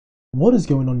What is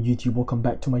going on, YouTube? Welcome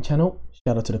back to my channel.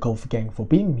 Shout out to the QoFy gang for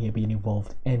being here, being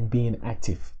involved and being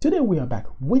active. Today we are back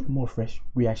with more fresh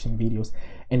reaction videos,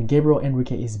 and Gabriel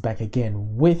Henrique is back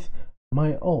again with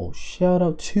my all. Shout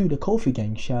out to the QoFy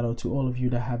gang. Shout out to all of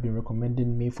you that have been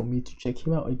recommending me for me to check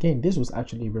him out again. This was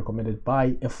actually recommended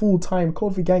by a full-time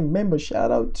QoFy gang member.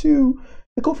 Shout out to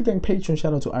the QoFy gang patron.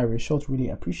 Shout out to Irish Short. Really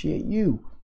appreciate you.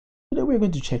 Today we're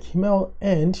going to check him out,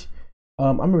 and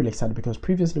I'm really excited because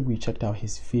previously we checked out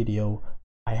his video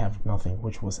I Have Nothing,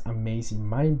 which was amazing,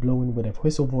 mind-blowing, with the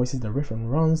whistle voices, the riff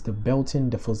and runs, the belting,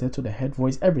 the falsetto, the head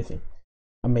voice, everything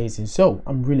amazing. So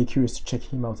I'm really curious to check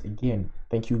him out again.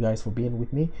 Thank you guys for being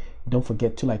with me. Don't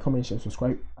forget to like, comment, share,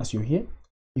 subscribe as you're here.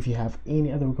 If you have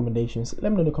any other recommendations,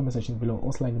 let me know in the comment section below,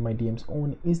 or slide in my DMs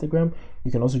on Instagram.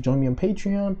 You can also join me on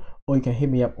Patreon, or you can hit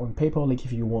me up on PayPal, like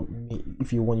if you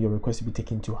want your request to be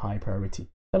taken to high priority.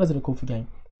 That is the QoFy gang.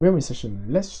 We're in session.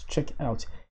 Let's check out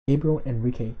Gabriel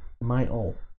Henrique, My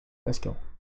All. Let's go.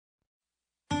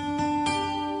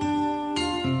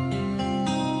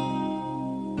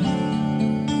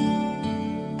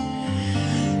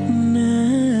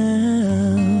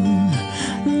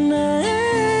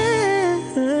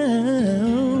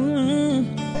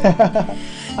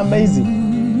 Amazing.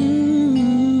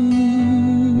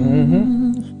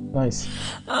 Nice.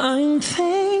 I'm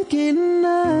thinking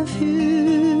of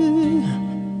you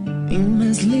in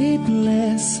my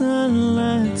sleepless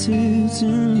solitude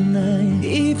tonight.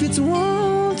 If it's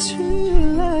want to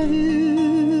love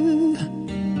you,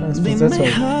 then my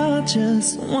heart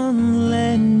just won't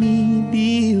let me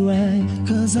be right.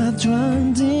 Cause I've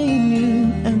drowned in you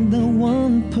and the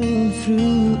one pull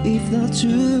through. If not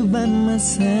you by my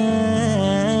side,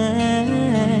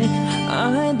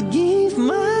 I'd give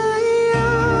my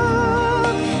all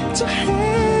to have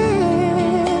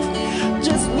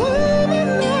just one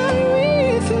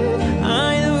night with you.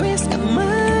 I'd risk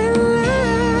my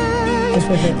life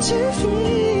to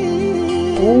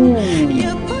feel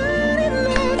your body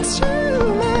next to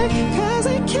mine. Cause I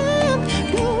can't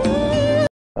go on.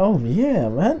 Oh yeah,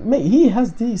 man. Mate, he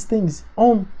has these things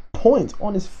on point,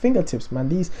 on his fingertips, man.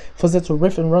 These falsetto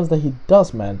riff and runs that he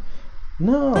does, man.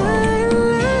 No.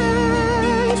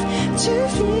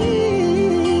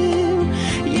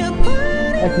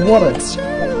 Like water.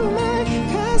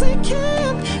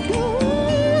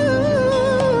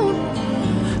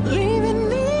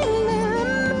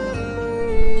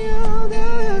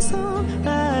 I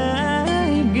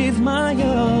give my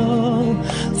all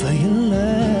for your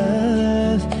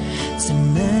love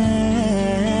tonight.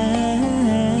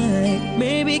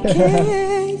 Baby,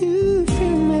 can you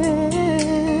feel me?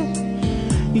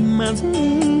 Imagine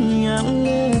me, I'm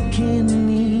looking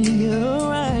in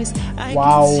your eyes.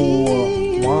 Wow.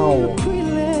 Wow.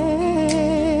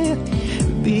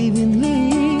 Vividly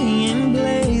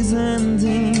emblazoned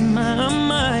in my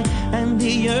mind, and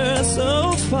the earth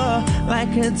so far,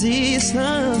 like a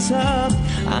distance up.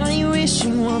 I wish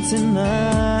you once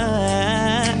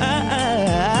tonight.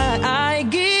 I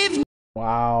give.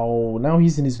 Wow. Now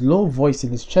he's in his low voice,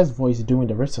 in his chest voice, doing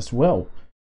the rest as well.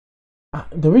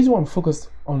 The reason why I'm focused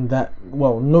on that,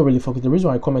 well, not really focused, the reason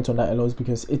why I comment on that a lot is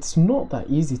because it's not that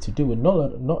easy to do, and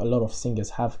not a lot of singers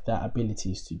have that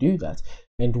abilities to do that.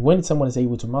 And when someone is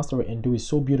able to master it and do it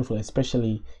so beautiful,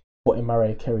 especially for a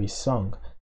Mariah Carey song,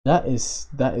 that is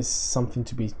something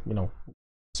to be, you know,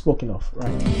 spoken of,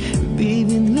 right?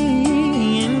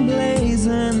 Vividly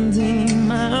emblazoned in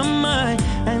my mind,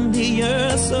 and the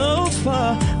earth so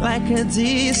far, like a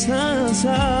distance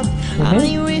up.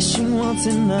 I wish you once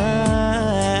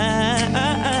tonight.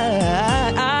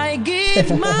 I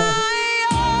give my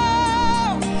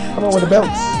all. Come on with the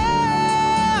belts.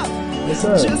 Yes,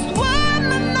 sir. Just one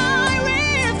night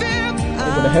with you.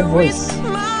 With the head voice.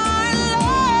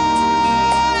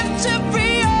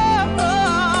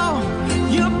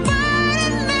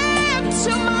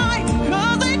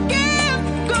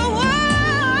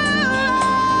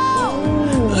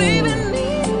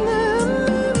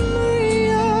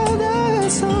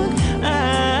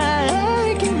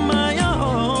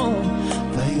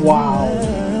 Wow.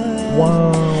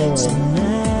 Wow.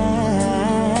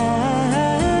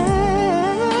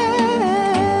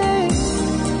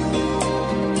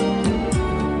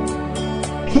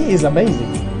 He is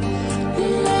amazing.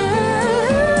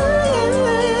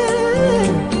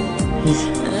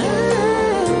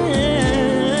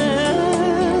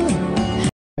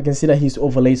 I can see that he's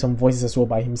overlaid some voices as well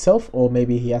by himself, or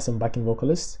maybe he has some backing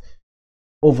vocalists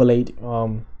overlaid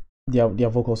their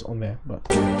vocals on there, but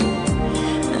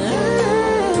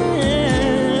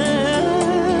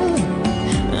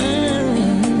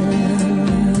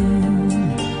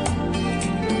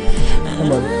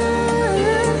come on.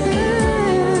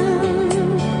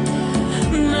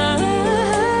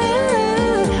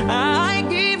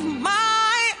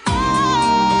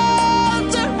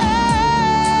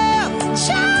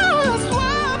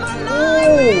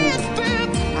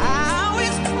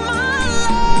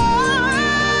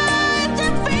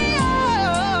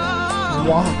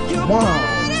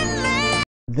 Wow.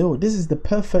 Though this is the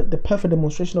perfect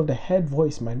demonstration of the head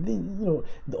voice, man. You know,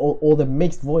 or the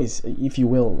mixed voice, if you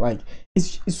will. Like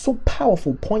it's so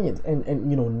powerful, poignant, and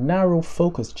you know, narrow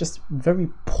focus, just very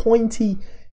pointy,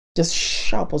 just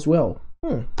sharp as well.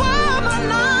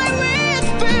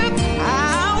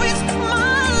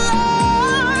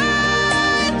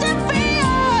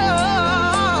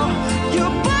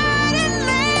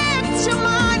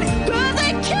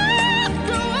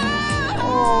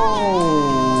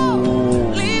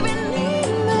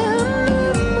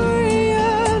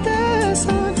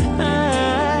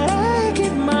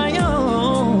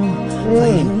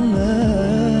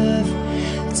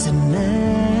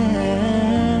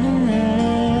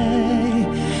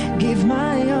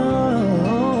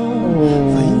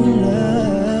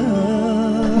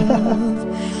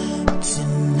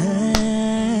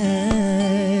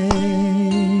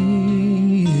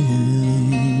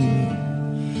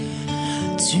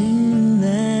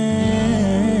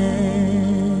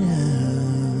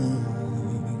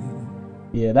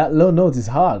 Yeah, that low note is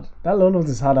hard. That low note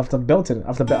is hard after belting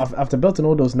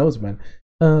all those notes, man.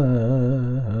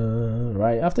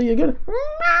 Right after you're good.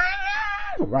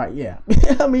 Right, yeah.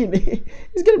 I mean,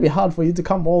 it's gonna be hard for you to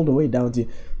come all the way down to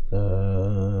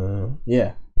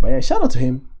yeah. But yeah, shout out to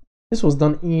him. This was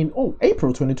done in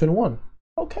April 2021.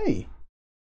 Okay,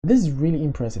 this is really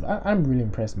impressive. I'm really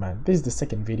impressed, man. This is the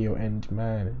second video, and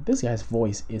man, this guy's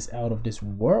voice is out of this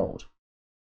world.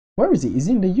 Where is he? Is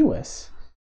he in the US?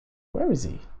 Where is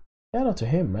he? Shout out to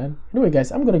him, man. Anyway,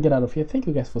 guys, I'm gonna get out of here. Thank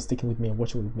you guys for sticking with me and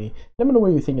watching with me. Let me know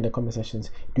what you think in the comment sections.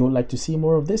 Do you like to see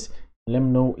more of this? Let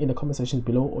me know in the comment sections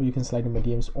below, or you can slide in my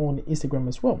DMs on Instagram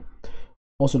as well.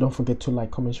 Also, don't forget to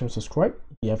like, comment, share, and subscribe.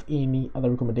 If you have any other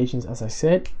recommendations, as I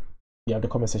said, you have the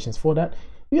comment sections for that.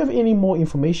 If you have any more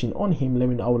information on him, let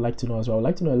me know. I would like to know as well. I would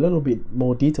like to know a little bit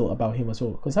more detail about him as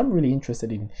well, because I'm really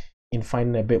interested in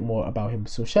finding a bit more about him.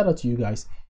 So shout out to you guys.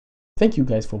 Thank you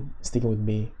guys for sticking with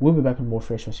me. We'll be back with more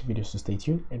fresh videos, so stay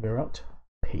tuned, and we're out.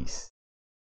 Peace.